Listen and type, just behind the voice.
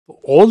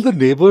All the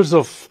neighbours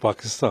of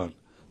Pakistan,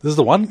 this is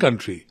the one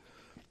country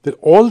that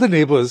all the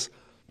neighbours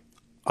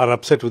are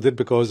upset with it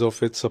because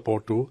of its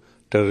support to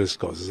terrorist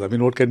causes. I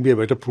mean, what can be a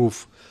better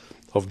proof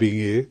of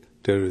being a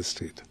terrorist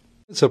state?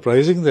 It's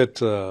surprising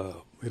that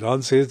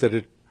Iran says that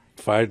it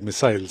fired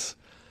missiles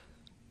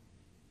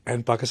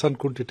and Pakistan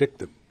couldn't detect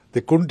them. They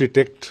couldn't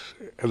detect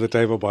at the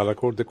time of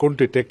Balakot. They couldn't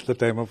detect at the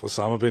time of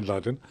Osama bin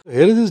Laden.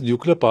 Here is this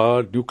nuclear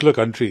power, nuclear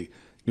country,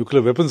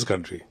 nuclear weapons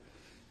country.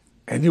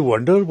 And you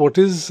wonder what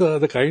is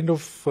the kind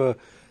of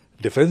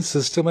defense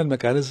system and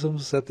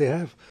mechanisms that they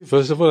have.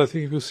 First of all, I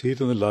think if you see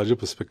it in a larger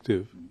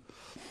perspective,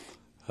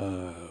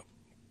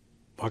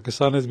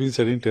 Pakistan has been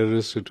sending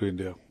terrorists into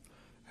India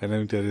and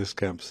having terrorist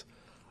camps.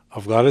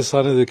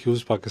 Afghanistan has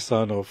accused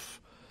Pakistan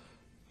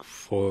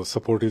for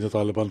supporting the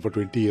Taliban for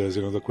 20 years.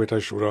 You know, the Quetta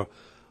Shura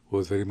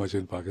was very much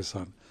in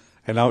Pakistan.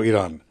 And now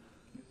Iran.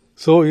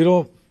 So, you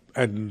know,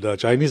 and the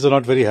Chinese are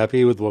not very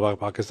happy with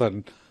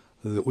Pakistan,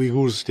 the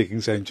Uyghurs taking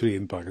sanctuary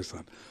in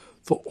Pakistan.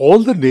 So all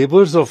the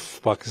neighbours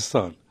of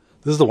Pakistan,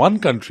 this is the one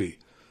country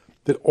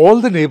that all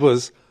the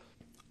neighbours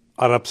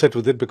are upset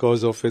with it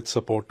because of its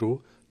support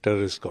to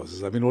terrorist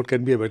causes. I mean, what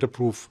can be a better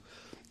proof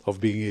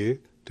of being a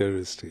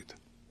terrorist state?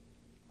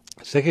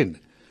 Second,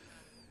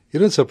 you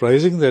know, it's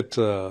surprising that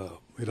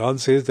Iran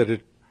says that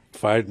it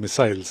fired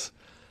missiles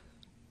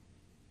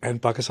and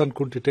Pakistan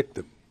couldn't detect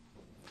them.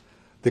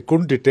 They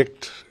couldn't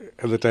detect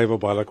at the time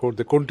of Balakot.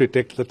 They couldn't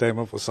detect at the time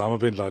of Osama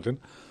bin Laden.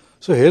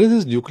 So here is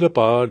this nuclear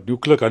power,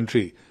 nuclear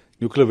country,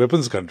 nuclear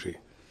weapons country.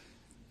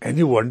 And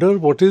you wonder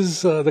what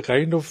is the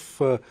kind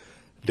of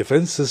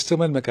defense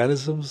system and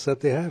mechanisms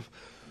that they have.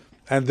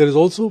 And there is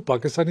also,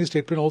 Pakistani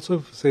statement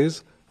also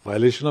says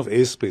violation of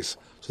airspace.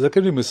 So there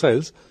can be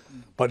missiles,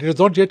 but it is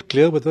not yet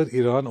clear whether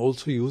Iran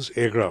also used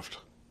aircraft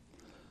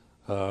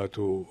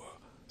So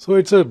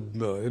it's a,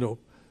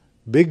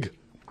 big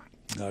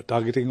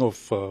targeting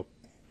of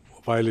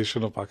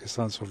violation of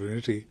Pakistan's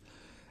sovereignty.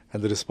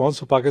 And the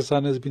response of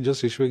Pakistan has been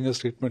just issuing a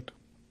statement,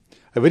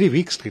 a very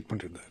weak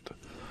statement in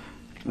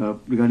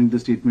that. Regarding the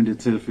statement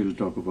itself, we'll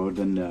talk about.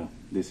 Then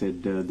they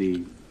said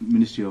the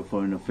Ministry of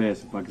Foreign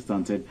Affairs of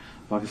Pakistan said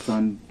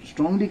Pakistan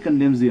strongly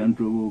condemns the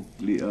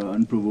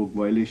unprovoked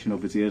violation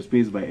of its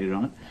airspace by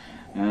Iran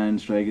and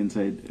strike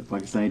inside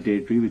Pakistani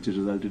territory, which has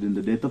resulted in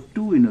the death of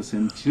 2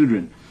 innocent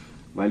children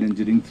while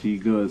injuring 3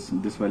 girls.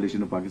 This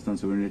violation of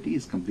Pakistan's sovereignty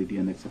is completely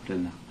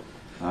unacceptable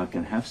now.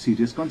 Can have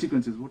serious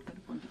consequences. What kind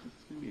of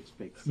consequences can we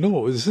expect?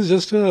 No, this is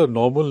just a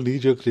normal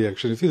knee-jerk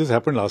reaction. You see, this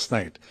happened last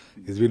night.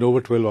 It's been over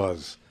 12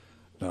 hours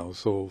now.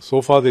 So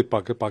far,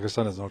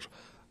 Pakistan has not.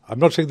 I'm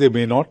not saying they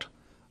may not.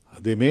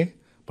 They may.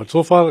 But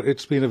so far,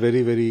 it's been a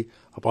very, very,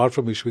 apart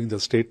from issuing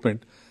the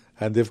statement,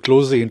 and they've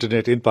closed the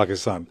internet in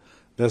Pakistan.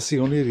 That's the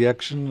only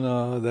reaction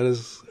that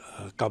has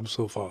come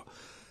so far.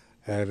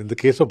 And in the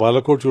case of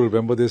Balakot, you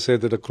remember they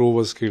said that a crow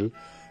was killed.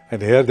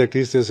 And here, at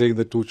least they're saying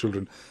the 2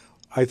 children.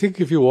 I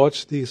think if you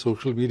watch the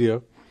social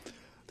media,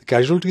 the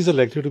casualties are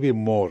likely to be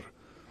more.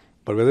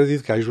 But whether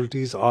these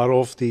casualties are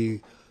of the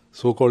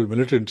so-called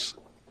militants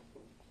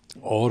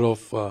or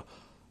of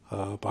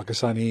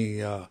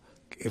Pakistani,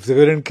 if they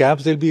were in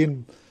camps, they'll be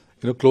in,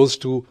 close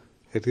to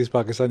at least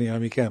Pakistani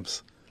army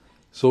camps.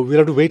 So we'll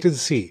have to wait and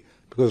see,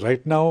 because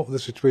right now the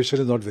situation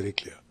is not very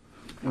clear.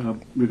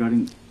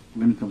 Regarding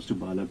when it comes to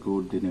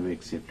Balakot, they never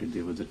accepted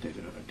there was a terror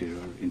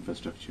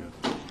infrastructure.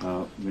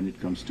 When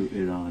it comes to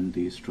Iran,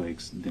 the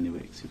strikes, they never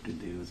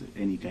accepted there was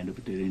any kind of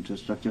a terror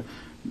infrastructure.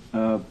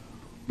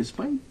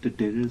 Despite the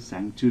terror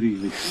sanctuary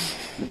which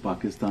the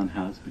Pakistan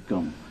has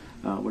become,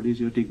 what is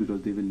your take?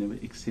 Because they will never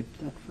accept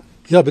that fact.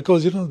 Yeah,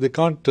 because, they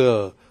can't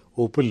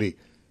openly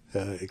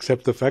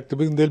accept the fact. I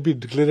mean, they'll be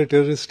declared a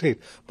terrorist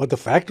state. But the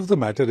fact of the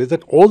matter is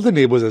that all the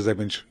neighbours, as I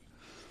mentioned,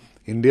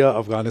 India,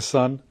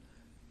 Afghanistan,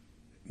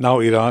 now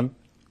Iran.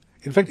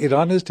 In fact,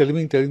 Iran is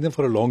telling them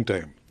for a long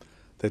time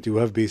that you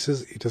have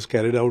bases. It has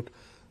carried out,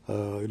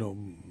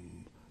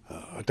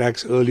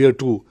 attacks earlier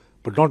too,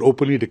 but not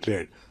openly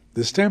declared.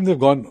 This time they've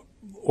gone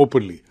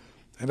openly.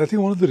 And I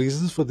think one of the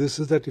reasons for this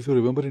is that if you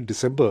remember in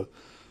December,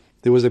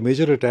 there was a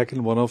major attack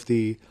in one of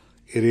the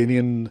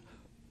Iranian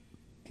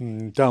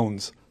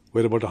towns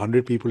where about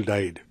 100 people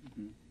died.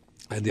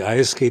 And the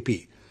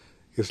ISKP,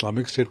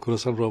 Islamic State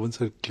Khorasan province,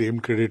 had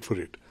claimed credit for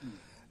it.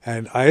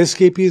 And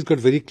ISKP has got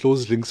very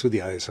close links with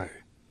the ISI.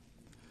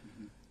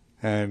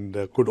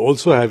 And could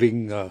also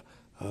having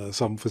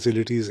some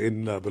facilities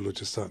in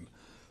Balochistan.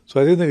 So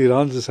I think that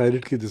Iran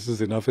decided that this is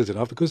enough,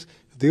 because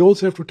they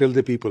also have to tell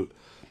the people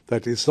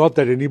that it's not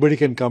that anybody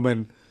can come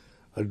and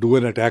do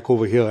an attack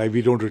over here and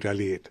we don't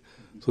retaliate.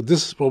 So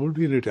this is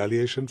probably in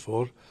retaliation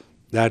for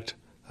that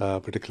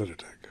particular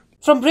attack.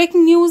 From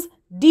breaking news,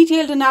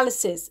 detailed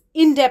analysis,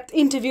 in-depth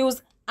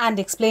interviews and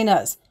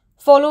explainers,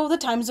 follow the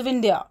Times of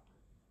India.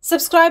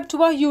 Subscribe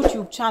to our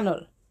YouTube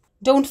channel.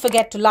 Don't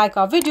forget to like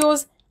our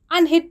videos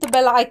and hit the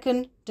bell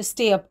icon to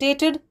stay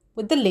updated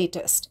with the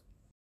latest.